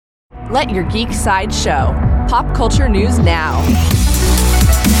Let your geek side show. Pop culture news now.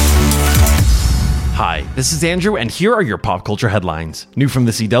 Hi, this is Andrew, and here are your pop culture headlines. New from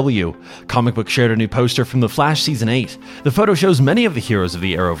the CW. Comic Book shared a new poster from The Flash Season 8. The photo shows many of the heroes of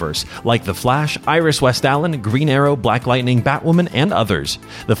the Arrowverse, like The Flash, Iris West Allen, Green Arrow, Black Lightning, Batwoman, and others.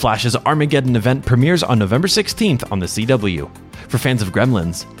 The Flash's Armageddon event premieres on November 16th on the CW. For fans of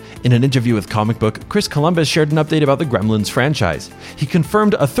Gremlins, in an interview with Comic Book, Chris Columbus shared an update about the Gremlins franchise. He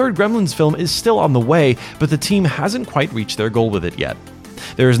confirmed a third Gremlins film is still on the way, but the team hasn't quite reached their goal with it yet.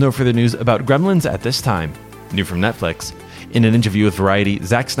 There is no further news about Gremlins at this time. New from Netflix. In an interview with Variety,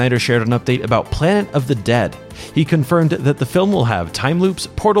 Zack Snyder shared an update about Planet of the Dead. He confirmed that the film will have time loops,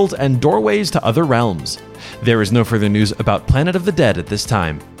 portals, and doorways to other realms. There is no further news about Planet of the Dead at this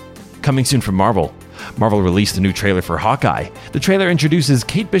time. Coming soon from Marvel. Marvel released a new trailer for Hawkeye. The trailer introduces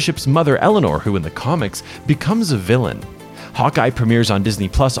Kate Bishop's mother, Eleanor, who in the comics becomes a villain. Hawkeye premieres on Disney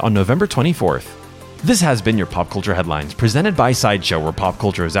Plus on November 24th. This has been your Pop Culture Headlines, presented by Sideshow, where pop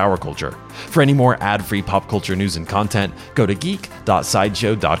culture is our culture. For any more ad-free pop culture news and content, go to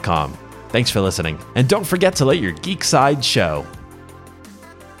geek.sideshow.com. Thanks for listening, and don't forget to let your geek side show.